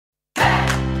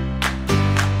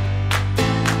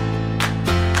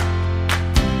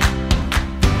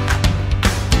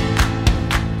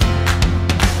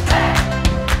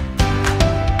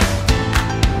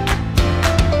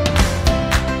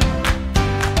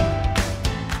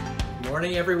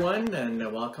morning, everyone,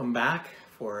 and welcome back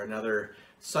for another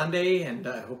Sunday. And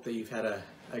I hope that you've had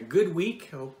a good week.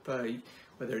 I hope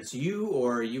whether it's you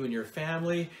or you and your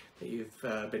family, that you've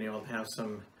been able to have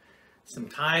some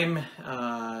time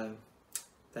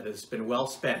that has been well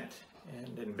spent,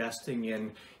 and investing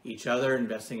in each other,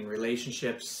 investing in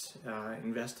relationships,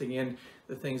 investing in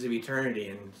the things of eternity.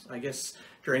 And I guess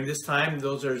during this time,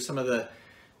 those are some of the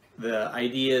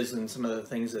ideas and some of the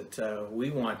things that we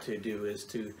want to do, is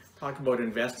to talk about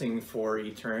investing for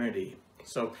eternity.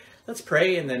 So let's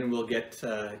pray, and then we'll get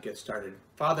started.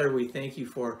 Father, we thank you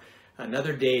for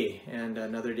another day, and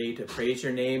another day to praise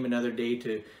your name, another day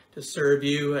to serve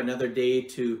you, another day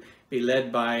to be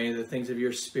led by the things of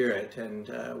your Spirit. And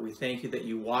we thank you that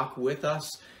you walk with us.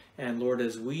 And Lord,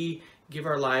 as we give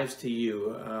our lives to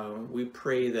you, we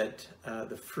pray that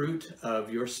the fruit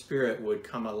of your Spirit would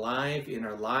come alive in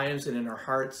our lives and in our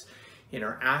hearts, in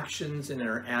our actions and in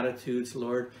our attitudes,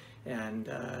 Lord. And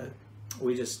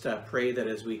we just pray that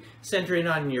as we center in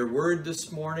on your word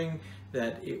this morning,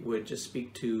 that it would just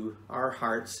speak to our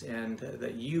hearts, and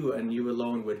that you and you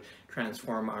alone would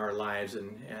transform our lives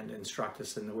and instruct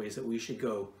us in the ways that we should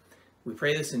go. We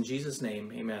pray this in Jesus'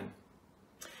 name. Amen.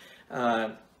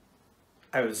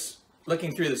 I was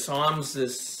looking through the Psalms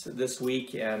this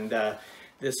week, and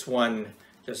this one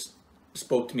just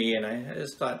spoke to me, and I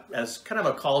just thought, as kind of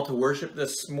a call to worship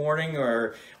this morning,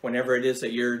 or whenever it is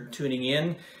that you're tuning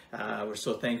in, we're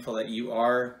so thankful that you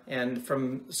are. And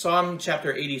from Psalm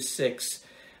chapter 86,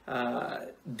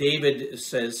 David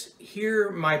says,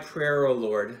 "Hear my prayer, O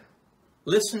Lord.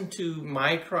 Listen to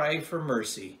my cry for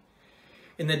mercy.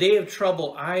 In the day of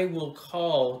trouble, I will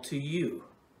call to you,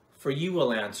 for you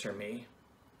will answer me.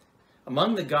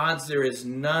 Among the gods, there is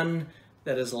none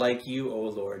that is like you, O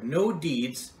Lord. No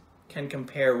deeds can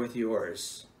compare with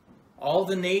yours. All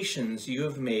the nations you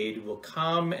have made will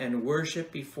come and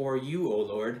worship before you, O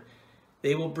Lord.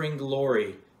 They will bring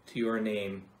glory to your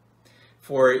name.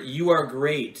 For you are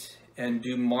great and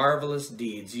do marvelous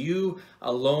deeds. You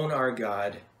alone are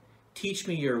God. Teach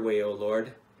me your way, O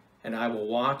Lord, and I will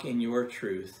walk in your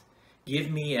truth.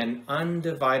 Give me an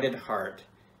undivided heart,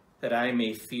 that I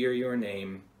may fear your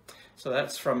name." So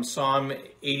that's from Psalm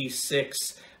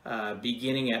 86,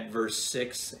 beginning at verse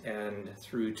 6 and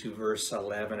through to verse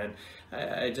 11. And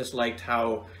I just liked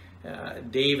how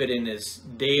David, in his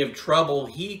day of trouble,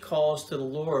 he calls to the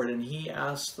Lord, and he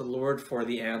asks the Lord for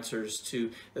the answers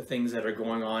to the things that are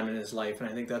going on in his life. And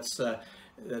I think that's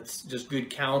just good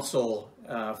counsel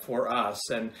for us.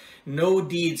 And no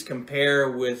deeds compare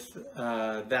with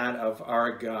that of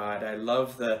our God. I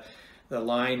love the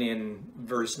line in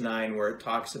verse 9 where it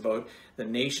talks about the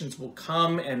nations will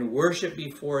come and worship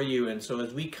before you. And so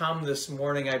as we come this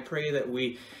morning, I pray that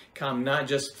we come not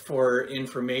just for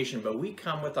information, but we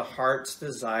come with a heart's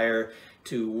desire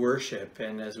to worship.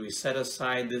 And as we set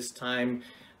aside this time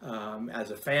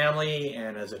as a family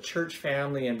and as a church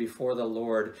family and before the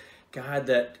Lord, God,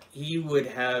 that he would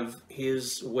have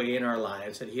his way in our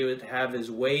lives, that he would have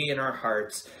his way in our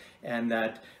hearts, and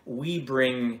that we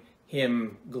bring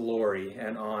him glory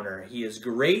and honor. He is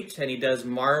great, and he does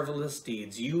marvelous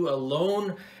deeds. You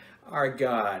alone are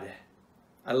God.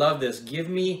 I love this. Give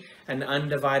me an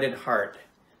undivided heart,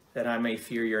 that I may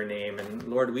fear your name. And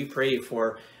Lord, we pray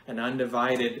for an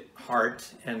undivided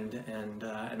heart and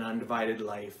an undivided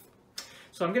life.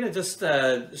 So I'm going to just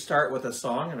start with a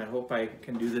song, and I hope I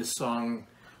can do this song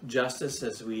justice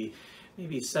as we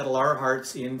maybe settle our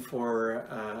hearts in for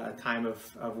a time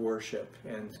of worship,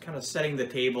 and kind of setting the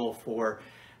table for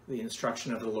the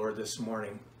instruction of the Lord this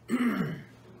morning.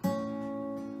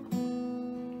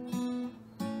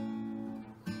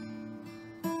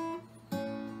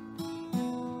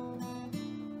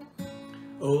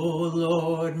 O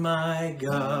Lord my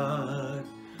God,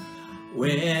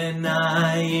 when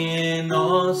I in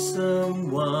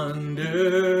awesome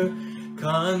wonder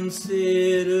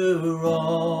consider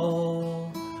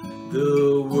all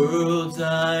the worlds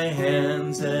thy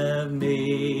hands have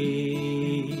made,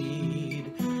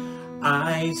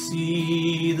 I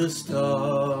see the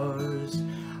stars,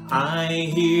 I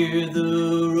hear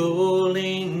the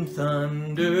rolling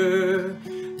thunder,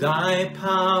 thy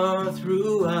power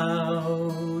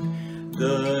throughout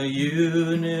the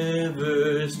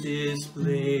universe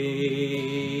displayed.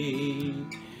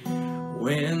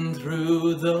 When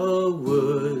through the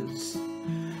woods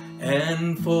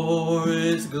and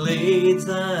forest glades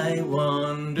I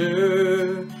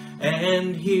wander,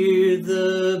 and hear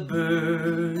the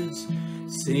birds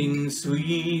sing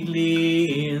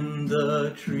sweetly in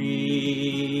the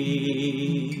trees.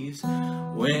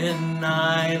 When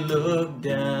I look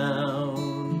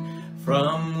down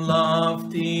from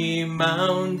lofty see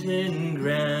mountain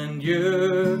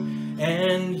grandeur,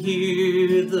 and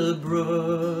hear the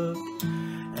brook,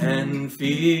 and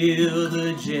feel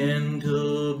the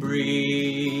gentle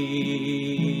breeze.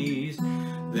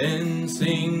 Then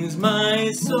sings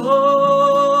my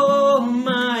soul,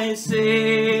 my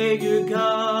Savior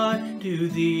God, to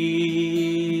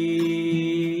thee.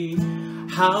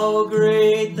 How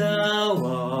great thou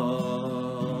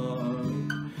art,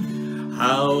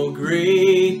 how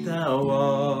great thou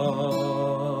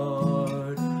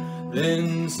art.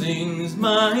 Then sings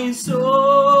my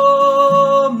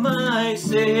soul, my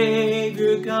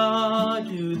Savior God,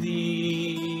 to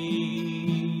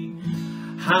thee.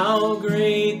 How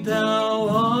great thou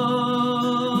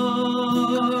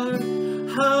art,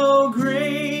 how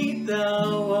great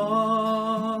thou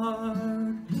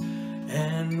art.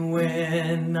 And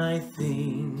when I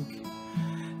think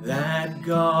that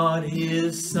God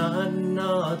his Son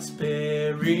not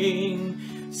sparing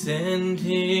sent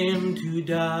him to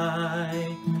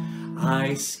die,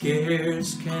 I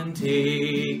scarce can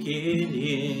take it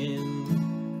in,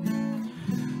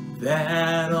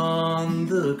 that on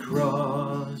the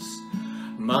cross,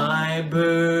 my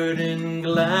burden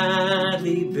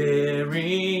gladly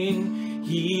bearing,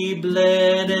 he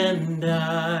bled and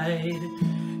died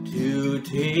to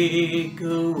take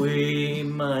away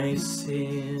my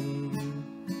sin.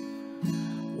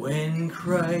 When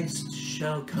Christ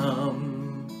shall come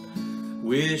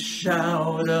with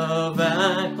shout of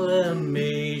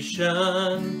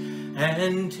acclamation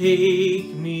and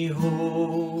take me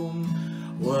home,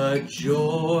 what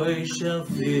joy shall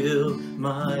fill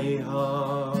my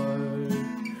heart.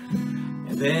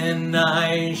 Then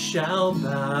I shall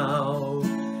bow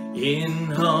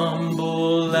in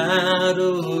humble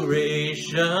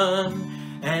adoration,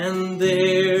 and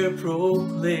there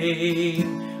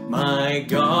proclaim, my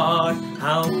God,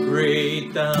 how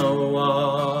great thou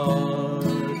art.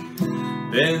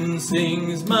 Then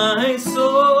sings my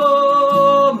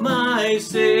soul, my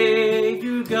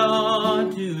Savior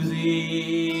God, to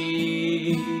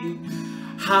thee.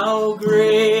 How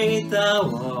great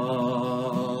thou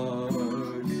art,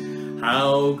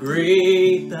 how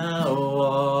great thou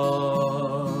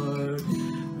art.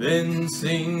 Then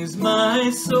sings my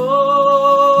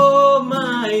soul,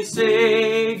 my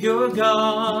Savior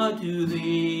God, to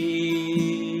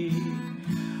thee.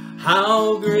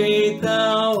 How great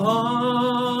thou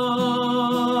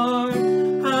art,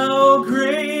 how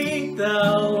great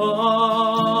thou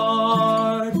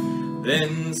art.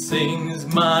 Then sings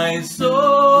my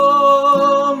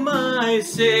soul, my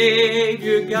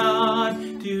Savior God,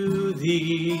 to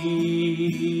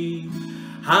thee.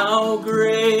 How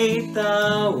great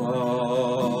thou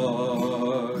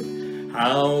art,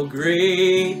 how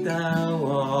great thou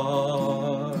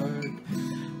art.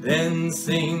 Then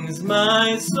sings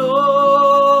my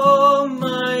soul,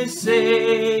 my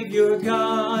Savior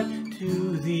God,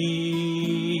 to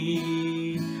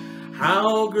thee.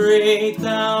 How great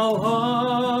thou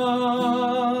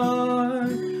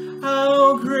art,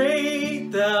 how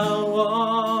great thou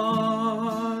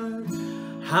art,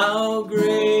 how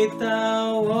great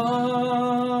thou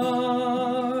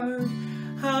art,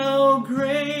 how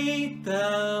great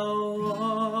thou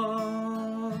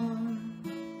art.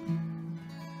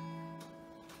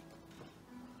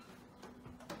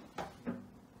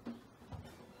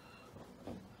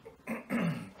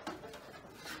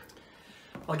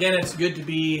 Again, it's good to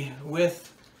be with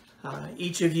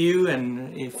each of you,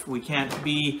 and if we can't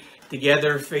be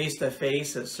together face to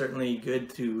face, it's certainly good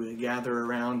to gather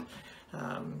around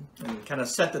and kind of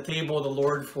set the table of the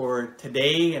Lord for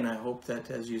today. And I hope that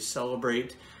as you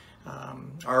celebrate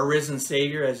our risen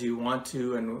Savior, as you want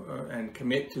to and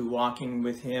commit to walking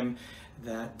with Him,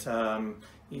 that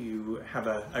you have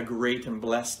a great and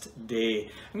blessed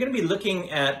day. I'm going to be looking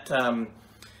at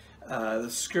the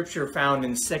scripture found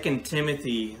in 2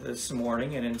 Timothy this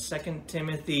morning, and in 2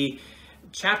 Timothy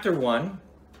chapter 1,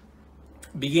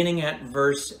 beginning at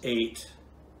verse 8.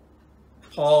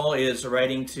 Paul is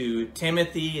writing to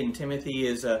Timothy, and Timothy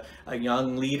is a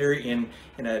young leader in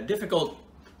a difficult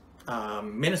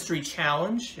ministry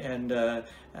challenge and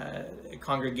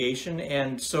congregation.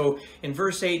 And so in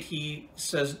verse 8 he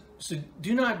says, "So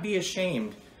do not be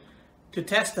ashamed to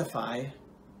testify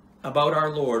about our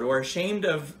Lord, or ashamed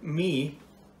of me,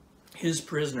 his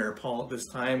prisoner." Paul at this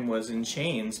time was in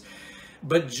chains.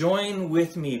 "But join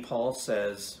with me," Paul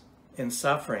says, "in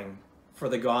suffering for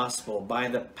the gospel by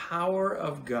the power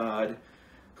of God,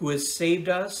 who has saved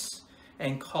us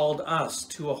and called us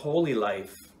to a holy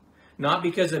life, not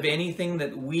because of anything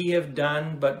that we have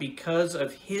done, but because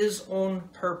of his own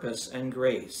purpose and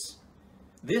grace.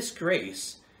 This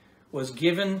grace, was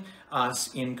given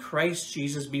us in Christ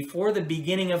Jesus before the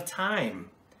beginning of time,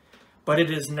 but it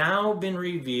has now been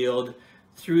revealed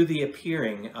through the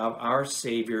appearing of our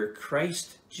Savior,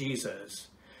 Christ Jesus,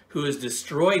 who has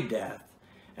destroyed death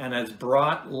and has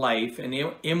brought life and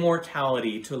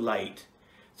immortality to light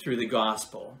through the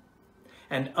gospel.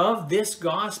 And of this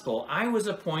gospel I was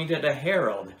appointed a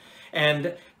herald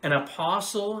and an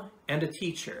apostle and a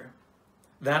teacher.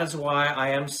 That is why I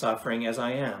am suffering as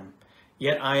I am.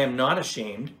 Yet I am not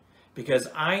ashamed, because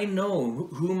I know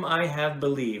whom I have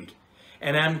believed,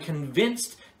 and am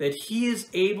convinced that he is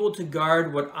able to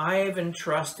guard what I have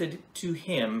entrusted to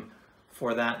him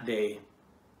for that day.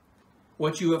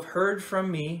 What you have heard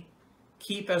from me,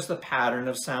 keep as the pattern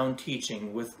of sound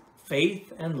teaching with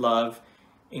faith and love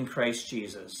in Christ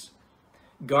Jesus.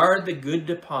 Guard the good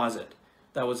deposit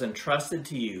that was entrusted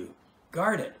to you.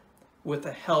 Guard it with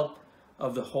the help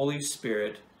of the Holy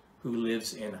Spirit who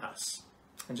lives in us.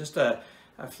 And just a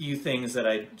few things that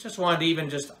I just wanted to even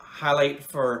just highlight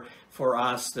for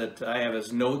us that I have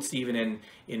as notes even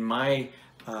in my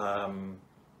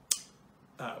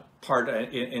part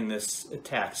in this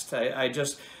text. I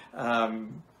just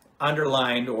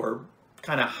underlined or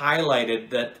kind of highlighted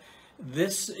that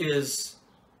this is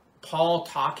Paul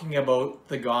talking about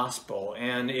the gospel,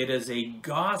 and it is a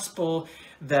gospel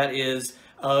that is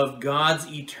of God's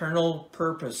eternal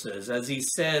purposes, as he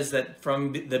says that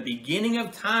from the beginning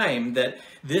of time that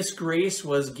this grace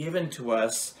was given to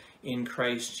us in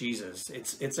Christ Jesus.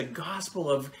 It's a gospel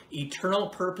of eternal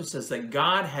purposes that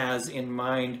God has in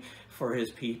mind for his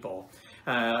people.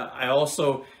 I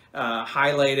also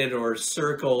highlighted or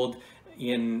circled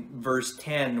in verse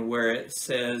 10 where it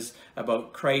says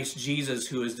about Christ Jesus,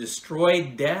 who has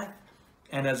destroyed death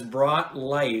and has brought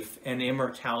life and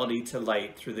immortality to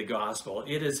light through the gospel.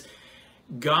 It is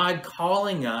God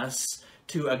calling us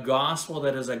to a gospel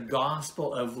that is a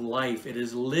gospel of life. It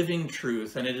is living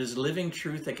truth, and it is living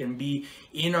truth that can be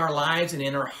in our lives and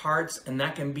in our hearts, and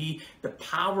that can be the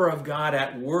power of God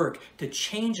at work to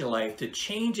change a life, to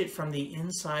change it from the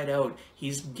inside out.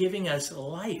 He's giving us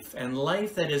life, and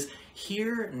life that is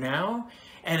here now,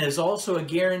 and is also a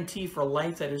guarantee for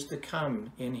life that is to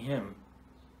come in him.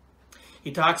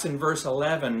 He talks in verse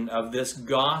 11 of this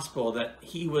gospel that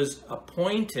he was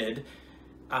appointed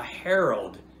a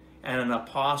herald and an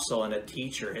apostle and a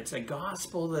teacher. It's a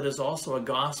gospel that is also a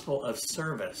gospel of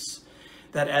service.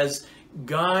 That as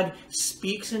God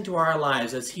speaks into our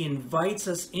lives, as he invites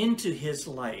us into his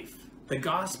life, the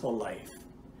gospel life,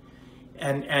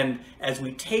 and as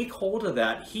we take hold of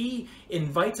that, he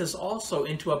invites us also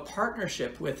into a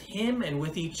partnership with him and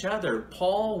with each other.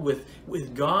 Paul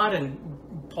with God, and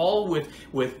Paul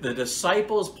with the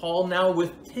disciples, Paul now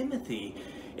with Timothy.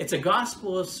 It's a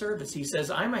gospel of service. He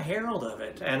says, I'm a herald of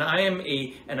it, and I am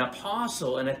an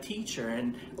apostle and a teacher,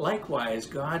 and likewise,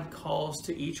 God calls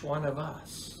to each one of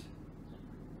us.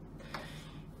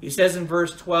 He says in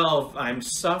verse 12, I'm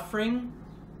suffering.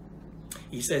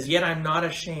 He says, yet I'm not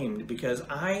ashamed, because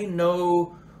I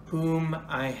know whom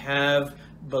I have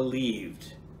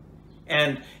believed.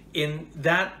 And in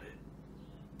that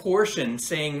portion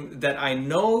saying that I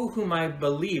know whom I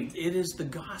believed, it is the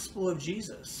gospel of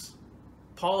Jesus.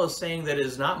 Paul is saying that it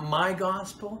is not my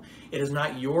gospel, it is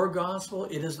not your gospel,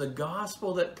 it is the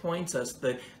gospel that points us,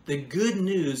 the good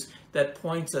news that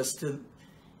points us to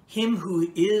him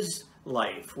who is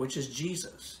life, which is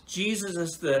Jesus. Jesus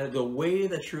is the way,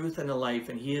 the truth, and the life,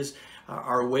 and he is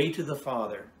our way to the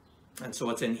Father. And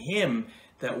so it's in him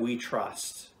that we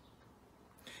trust.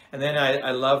 And then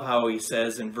I love how he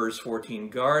says in verse 14,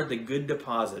 guard the good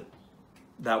deposit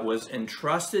that was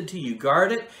entrusted to you.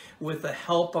 Guard it with the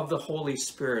help of the Holy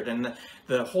Spirit. And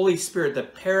the Holy Spirit, the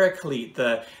Paraclete,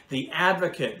 the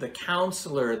Advocate, the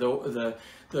Counselor, the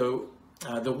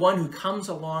one who comes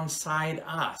alongside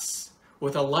us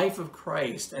with a life of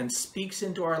Christ and speaks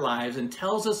into our lives and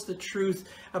tells us the truth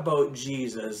about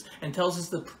Jesus and tells us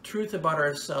the truth about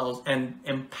ourselves and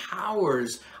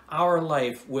empowers our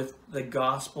life with the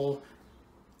gospel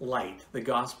light, the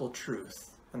gospel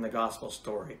truth, and the gospel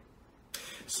story.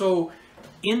 So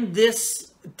in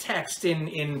this text,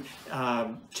 in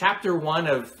chapter 1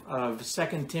 of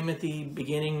 2 Timothy,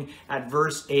 beginning at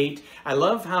verse 8, I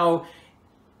love how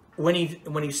when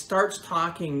he starts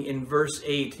talking in verse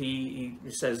 8, he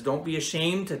says, don't be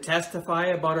ashamed to testify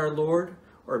about our Lord,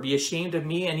 or be ashamed of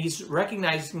me. And he's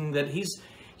recognizing that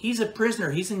he's a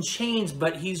prisoner, he's in chains,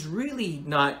 but he's really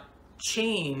not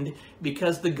chained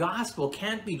because the gospel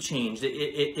can't be changed,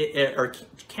 or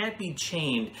can't be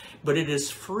chained, but it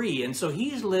is free. And so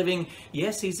he's living,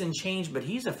 yes, he's in chains, but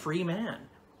he's a free man.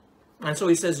 And so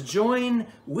he says, join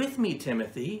with me,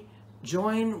 Timothy,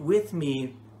 join with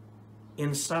me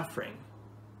in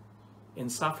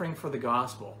suffering for the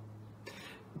gospel.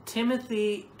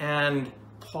 Timothy and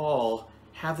Paul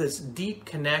have this deep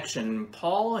connection.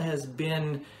 Paul has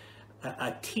been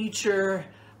a teacher,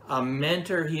 a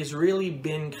mentor. He's really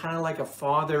been kind of like a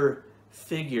father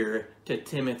figure to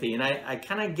Timothy. And I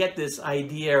kind of get this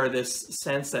idea or this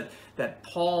sense that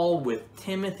Paul with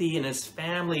Timothy and his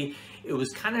family, it was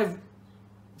kind of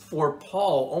for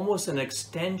Paul almost an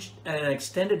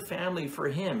extended family for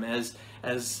him,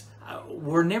 as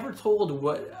we're never told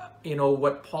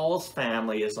what Paul's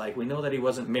family is like. We know that he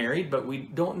wasn't married, but we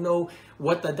don't know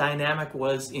what the dynamic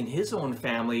was in his own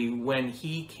family when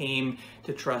he came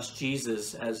to trust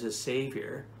Jesus as his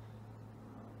Savior.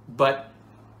 But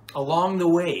along the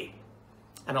way,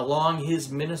 and along his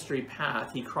ministry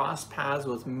path, he crossed paths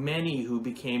with many who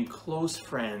became close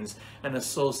friends and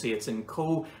associates and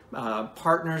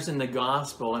co-partners in the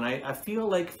gospel. And I feel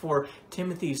like for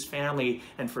Timothy's family,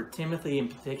 and for Timothy in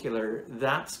particular,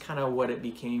 that's kind of what it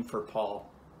became for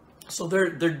Paul. So they're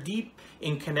deep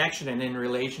in connection and in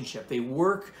relationship. They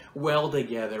work well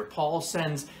together. Paul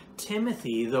sends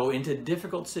Timothy, though, into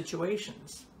difficult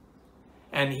situations.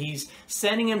 And he's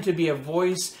sending him to be a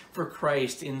voice for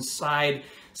Christ inside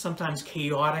sometimes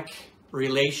chaotic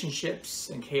relationships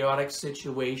and chaotic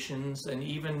situations, and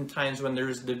even times when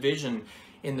there's division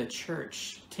in the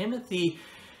church. Timothy,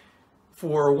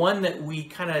 for one that we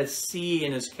kind of see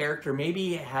in his character,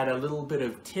 maybe had a little bit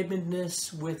of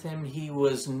timidness with him. He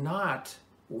was not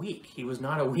weak. He was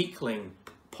not a weakling.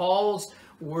 Paul's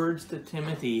words to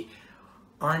Timothy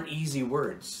aren't easy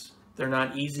words. They're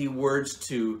not easy words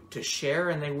to share,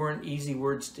 and they weren't easy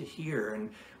words to hear.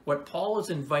 And what Paul is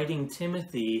inviting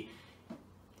Timothy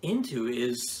into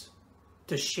is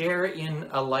to share in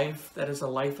a life that is a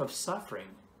life of suffering.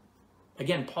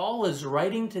 Again, Paul is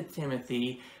writing to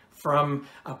Timothy from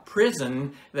a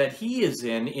prison that he is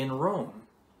in Rome.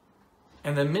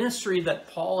 And the ministry that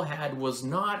Paul had was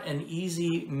not an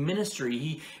easy ministry.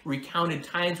 He recounted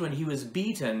times when he was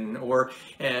beaten or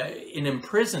in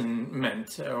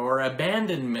imprisonment or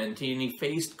abandonment, and he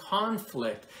faced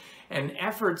conflict and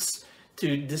efforts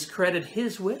to discredit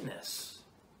his witness.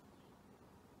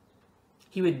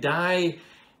 He would die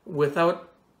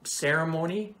without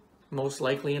ceremony, most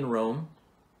likely in Rome.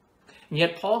 And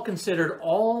yet Paul considered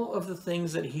all of the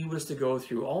things that he was to go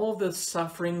through, all of the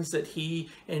sufferings that he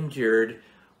endured,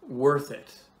 worth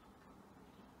it.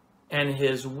 And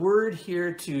his word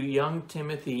here to young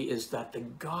Timothy is that the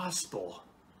gospel,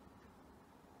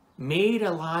 made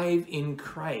alive in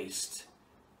Christ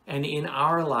and in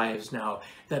our lives now,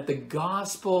 that the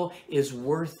gospel is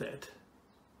worth it.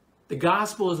 The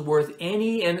gospel is worth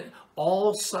any and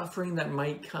all suffering that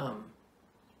might come.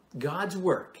 God's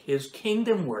work, his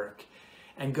kingdom work,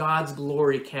 and God's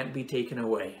glory can't be taken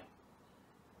away.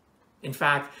 In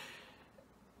fact,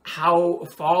 how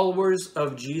followers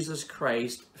of Jesus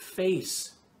Christ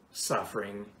face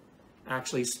suffering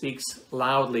actually speaks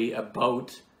loudly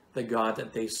about the God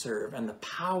that they serve and the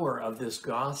power of this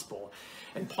gospel.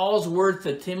 And Paul's words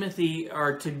to Timothy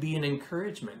are to be an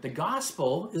encouragement. The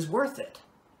gospel is worth it.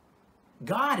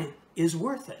 God is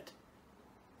worth it.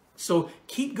 So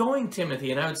keep going, Timothy.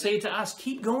 And I would say to us,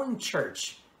 keep going,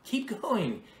 church. Keep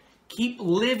going, keep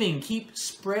living, keep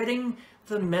spreading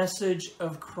the message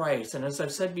of Christ. And as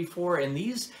I've said before, in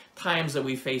these times that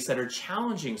we face that are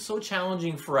challenging, so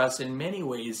challenging for us in many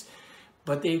ways,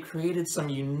 but they've created some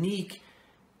unique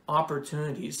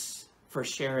opportunities for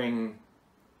sharing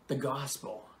the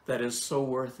gospel that is so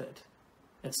worth it.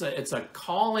 It's a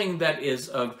calling that is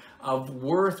of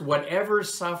worth whatever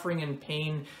suffering and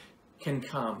pain can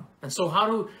come. And so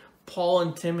how do Paul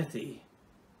and Timothy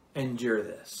endure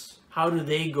this? How do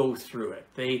they go through it?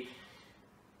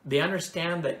 They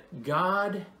understand that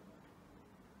God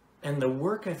and the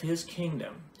work of his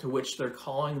kingdom to which they're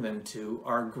calling them to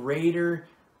are greater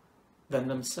than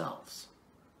themselves.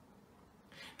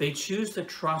 They choose to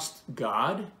trust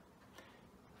God,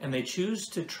 and they choose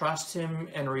to trust him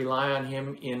and rely on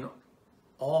him in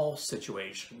all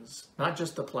situations, not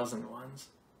just the pleasant ones.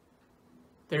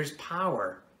 There's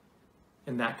power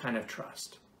in that kind of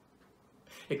trust.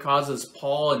 It causes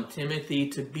Paul and Timothy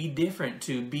to be different,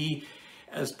 to be,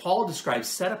 as Paul describes,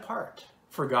 set apart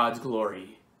for God's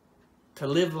glory, to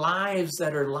live lives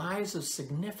that are lives of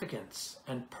significance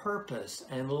and purpose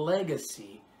and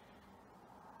legacy.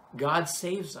 God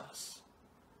saves us.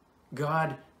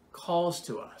 God calls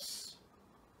to us.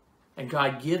 And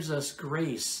God gives us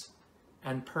grace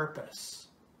and purpose.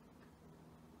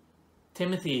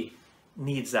 Timothy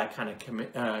needs that kind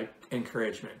of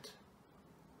encouragement.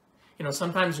 You know,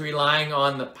 sometimes relying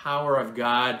on the power of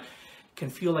God can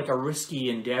feel like a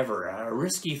risky endeavor, a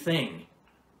risky thing.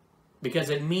 because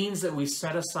it means that we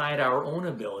set aside our own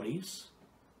abilities,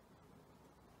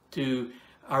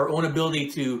 our own ability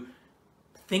to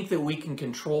think that we can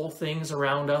control things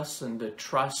around us and to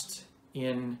trust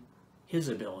in his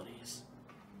abilities.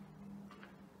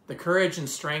 The courage and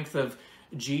strength of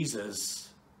Jesus,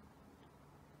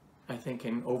 I think,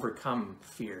 can overcome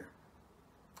fear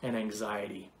and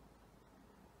anxiety.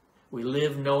 We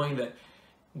live knowing that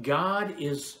God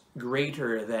is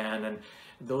greater than, and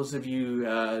those of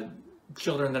you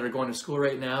children that are going to school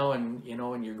right now, and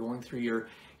and you're going through your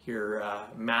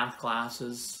math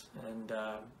classes and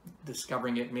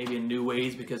discovering it maybe in new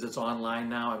ways because it's online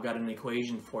now, I've got an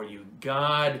equation for you.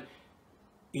 God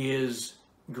is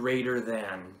greater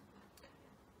than.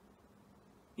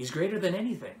 He's greater than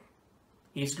anything.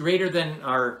 He's greater than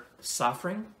our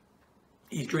suffering.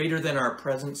 He's greater than our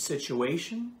present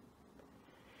situation.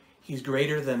 He's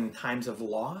greater than times of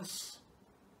loss.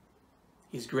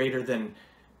 He's greater than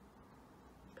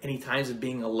any times of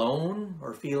being alone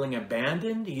or feeling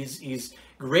abandoned. He's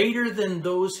greater than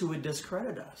those who would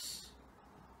discredit us.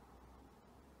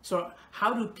 So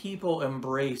how do people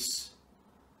embrace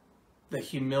the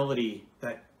humility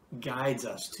that guides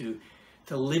us to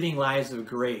living lives of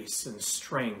grace and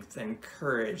strength and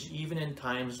courage, even in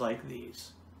times like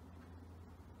these?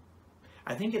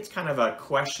 I think it's kind of a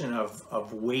question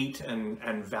of weight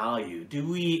and value.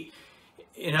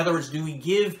 In other words, do we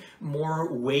give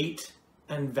more weight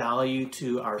and value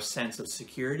to our sense of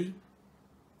security,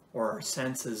 or our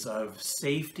senses of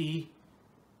safety,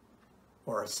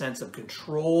 or a sense of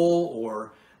control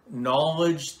or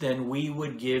knowledge than we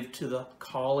would give to the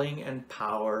calling and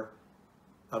power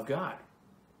of God?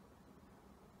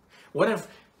 What if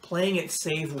playing it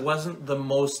safe wasn't the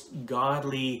most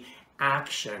godly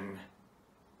action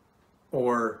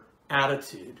or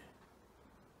attitude?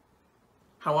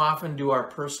 How often do our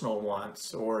personal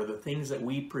wants or the things that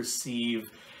we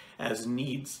perceive as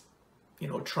needs,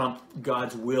 trump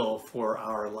God's will for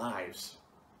our lives?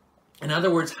 In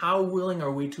other words, how willing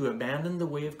are we to abandon the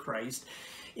way of Christ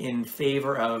in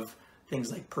favor of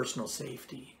things like personal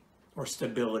safety or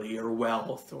stability or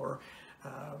wealth or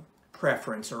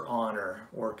preference or honor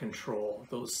or control,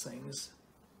 those things?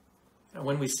 And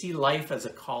when we see life as a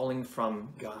calling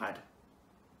from God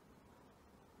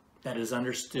that is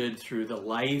understood through the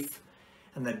life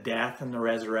and the death and the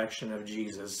resurrection of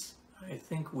Jesus, I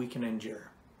think we can endure.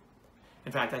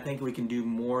 In fact, I think we can do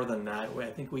more than that.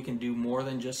 I think we can do more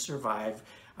than just survive.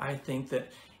 I think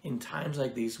that in times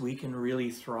like these, we can really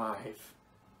thrive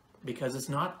because it's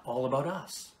not all about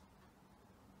us.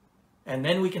 And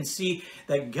then we can see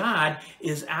that God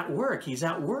is at work. He's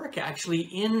at work actually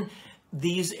in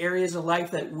these areas of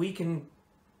life that we can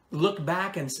look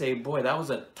back and say, boy, that was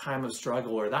a time of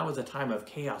struggle, or that was a time of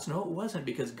chaos. No, it wasn't,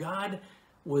 because God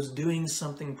was doing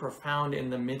something profound in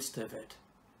the midst of it.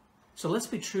 So let's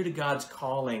be true to God's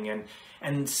calling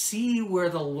and see where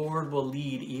the Lord will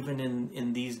lead even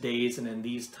in these days and in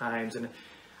these times. And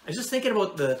I was just thinking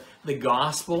about the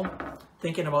gospel,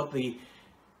 thinking about the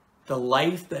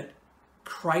life that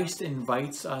Christ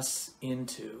invites us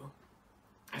into.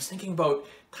 I was thinking about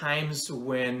times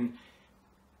when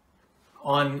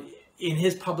in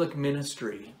his public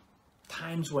ministry,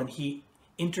 times when he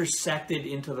intersected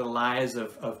into the lives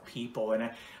of people. And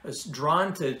I was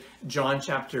drawn to John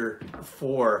chapter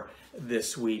 4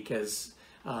 this week, as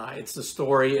it's the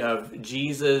story of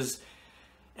Jesus.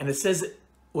 And it says,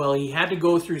 well, he had to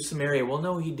go through Samaria. Well,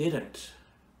 no, he didn't.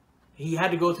 He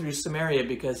had to go through Samaria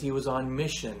because he was on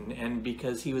mission and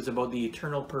because he was about the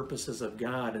eternal purposes of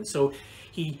God. And so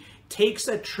he takes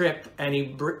a trip and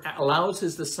he allows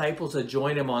his disciples to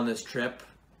join him on this trip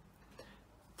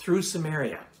through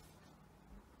Samaria.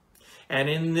 And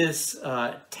in this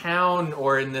town,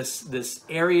 or in this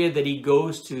area that he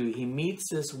goes to, he meets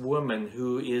this woman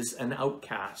who is an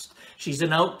outcast. She's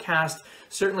an outcast,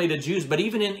 certainly to Jews, but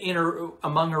even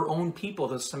among her own people,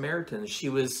 the Samaritans, she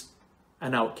was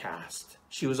an outcast.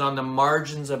 She was on the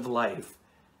margins of life.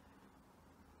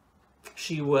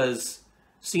 She was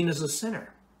seen as a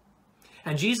sinner.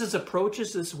 And Jesus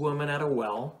approaches this woman at a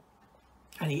well,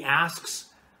 and he asks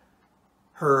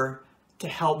her to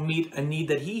help meet a need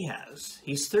that he has.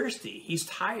 He's thirsty. He's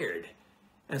tired.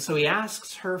 And so he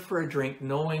asks her for a drink,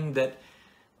 knowing that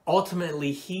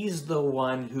ultimately he's the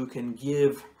one who can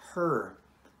give her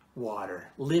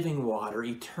water, living water,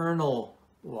 eternal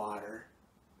water.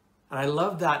 And I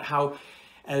love that, how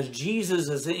as Jesus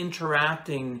is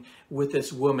interacting with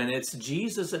this woman, it's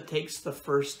Jesus that takes the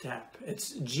first step.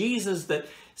 It's Jesus that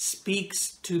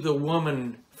speaks to the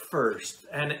woman first.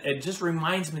 And it just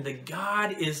reminds me that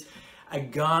God is a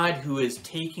God who is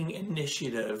taking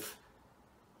initiative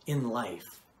in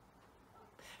life.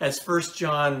 As 1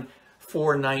 John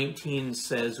 4:19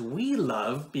 says, we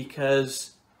love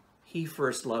because he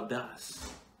first loved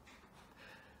us.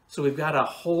 So we've got a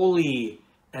holy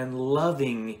and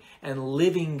loving and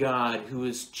living God who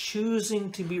is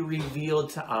choosing to be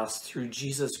revealed to us through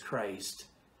Jesus Christ.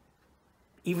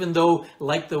 Even though,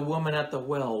 like the woman at the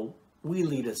well, we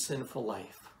lead a sinful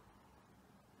life.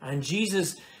 And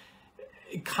Jesus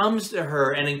comes to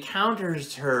her and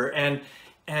encounters her,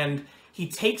 and he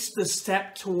takes the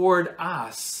step toward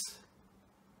us.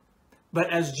 But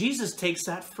as Jesus takes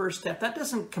that first step, that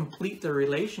doesn't complete the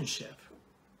relationship.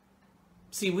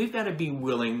 See, we've got to be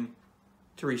willing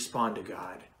to respond to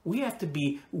God. We have to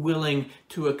be willing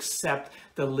to accept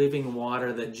the living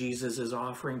water that Jesus is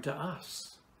offering to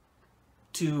us.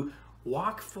 To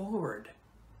walk forward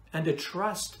and to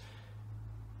trust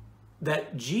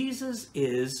that Jesus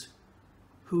is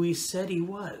who he said he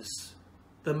was,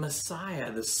 the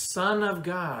Messiah, the Son of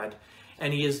God,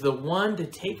 and he is the one to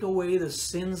take away the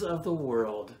sins of the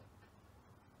world.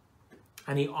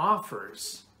 And he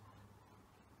offers,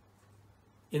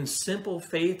 in simple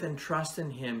faith and trust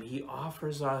in him, he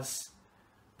offers us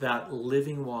that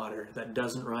living water that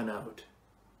doesn't run out.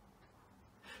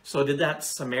 So did that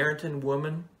Samaritan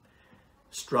woman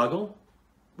struggle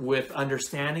with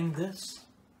understanding this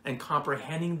and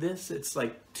comprehending this? It's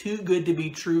like too good to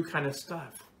be true kind of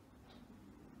stuff.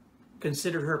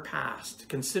 Consider her past.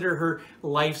 Consider her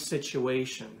life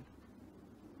situation.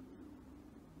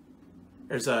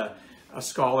 There's a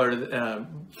scholar,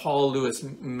 Paul Louis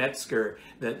Metzger,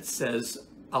 that says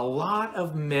a lot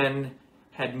of men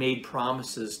had made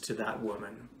promises to that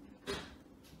woman.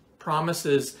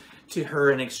 Promises to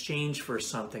her in exchange for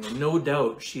something. And no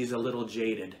doubt she's a little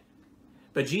jaded.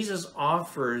 But Jesus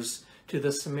offers to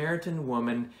the Samaritan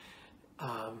woman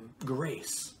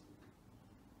grace.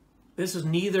 This is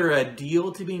neither a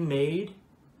deal to be made.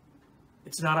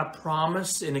 It's not a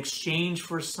promise in exchange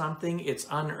for something. It's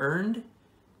unearned.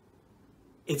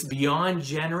 It's beyond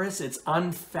generous. It's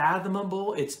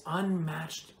unfathomable. It's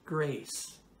unmatched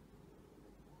grace.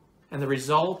 And the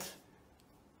result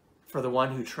for the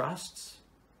one who trusts?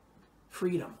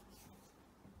 Freedom.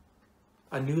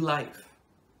 A new life.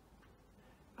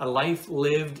 A life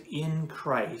lived in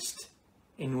Christ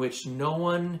in which no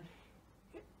one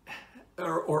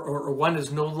or one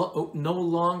is no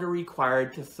longer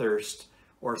required to thirst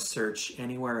or search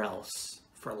anywhere else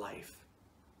for life.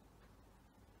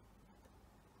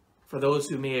 For those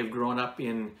who may have grown up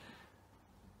in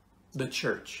the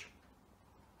church,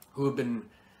 who have been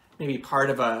maybe part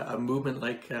of a movement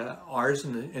like ours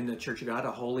in the Church of God,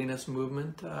 a holiness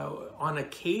movement, on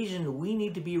occasion we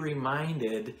need to be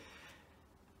reminded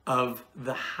of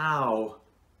the how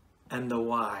and the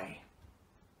why.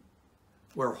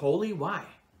 We're holy. Why?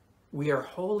 We are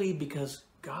holy because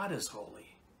God is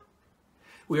holy.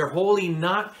 We are holy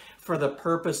not for the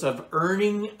purpose of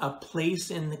earning a place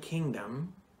in the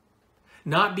kingdom,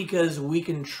 not because we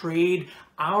can trade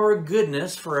our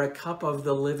goodness for a cup of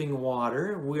the living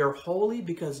water. We are holy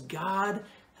because God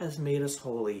has made us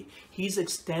holy. He's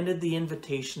extended the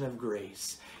invitation of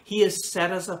grace. He has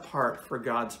set us apart for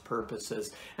God's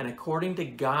purposes and according to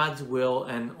God's will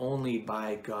and only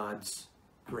by God's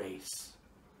grace.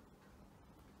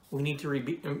 We need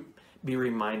to be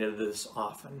reminded of this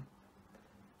often,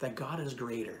 that God is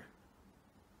greater.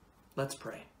 Let's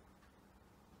pray.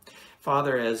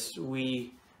 Father, as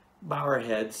we bow our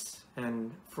heads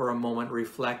and for a moment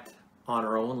reflect on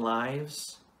our own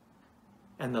lives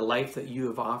and the life that you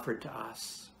have offered to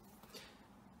us,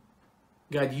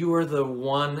 God, you are the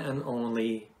one and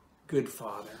only good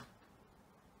Father.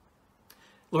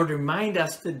 Lord, remind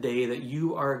us today that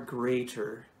you are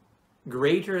greater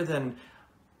than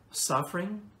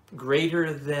suffering,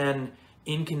 greater than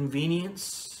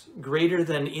inconvenience, greater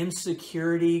than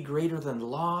insecurity, greater than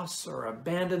loss or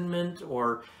abandonment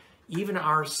or even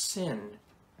our sin,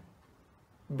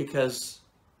 because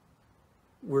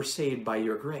we're saved by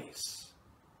your grace.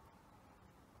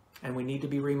 And we need to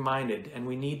be reminded, and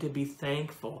we need to be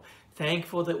thankful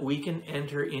that we can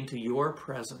enter into your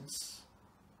presence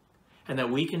and that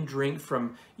we can drink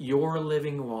from your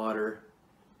living water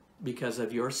because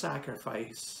of your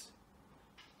sacrifice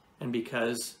and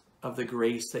because of the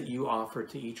grace that you offer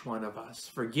to each one of us.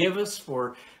 Forgive us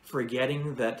for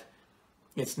forgetting that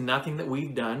it's nothing that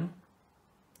we've done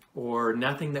or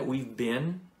nothing that we've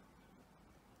been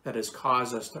that has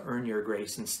caused us to earn your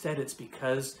grace. Instead, it's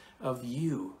because of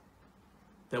you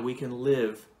that we can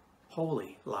live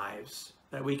holy lives,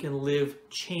 that we can live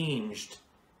changed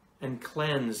and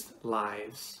cleansed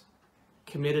lives,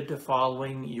 committed to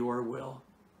following your will.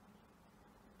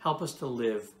 Help us to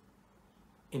live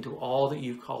into all that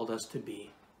you've called us to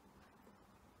be.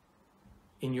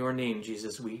 In your name,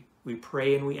 Jesus, we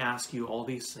pray and we ask you all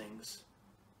these things.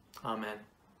 Amen.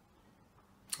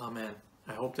 Amen.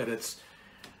 I hope that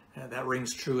that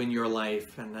rings true in your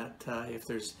life, and that if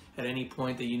there's at any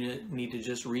point that you need to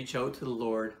just reach out to the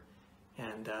Lord,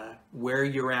 and where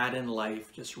you're at in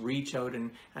life, just reach out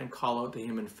and call out to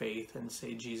him in faith and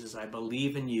say, Jesus, I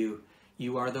believe in you.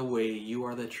 You are the way, you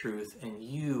are the truth, and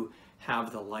you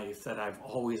have the life that I've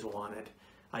always wanted.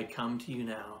 I come to you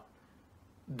now.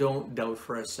 Don't doubt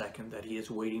for a second that he is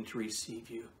waiting to receive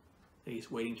you. That he's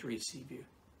waiting to receive you.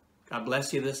 God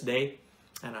bless you this day,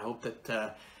 and I hope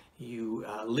that you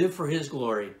live for his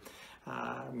glory.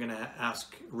 I'm going to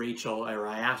ask Rachel, or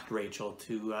I asked Rachel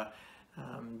to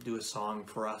do a song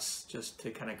for us just to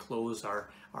kind of close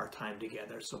our time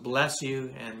together. So bless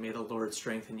you, and may the Lord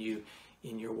strengthen you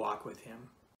in your walk with him.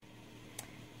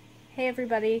 Hey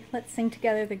everybody, let's sing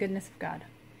together the goodness of God.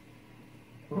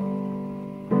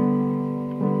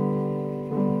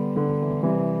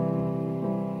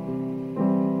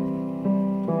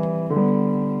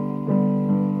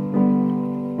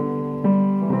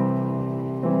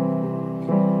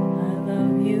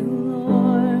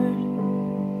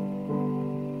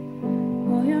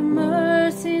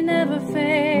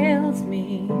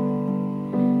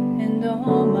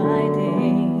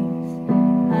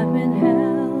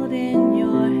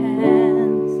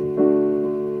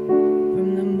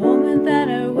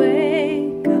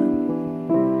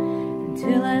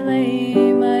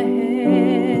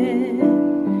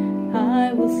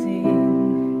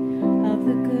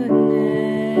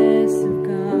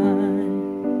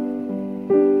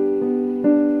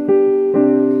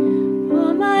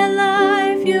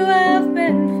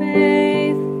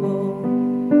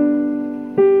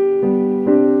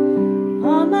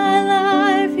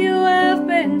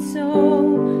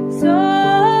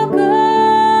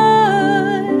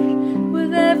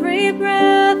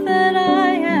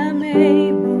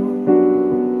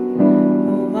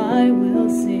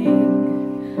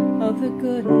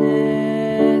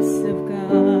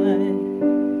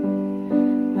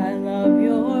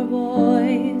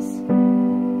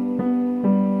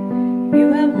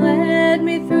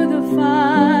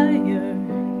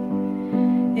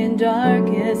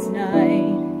 Darkest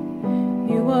night,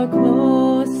 you are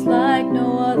close like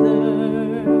no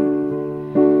other,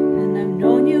 and I've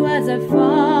known you as a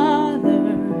father.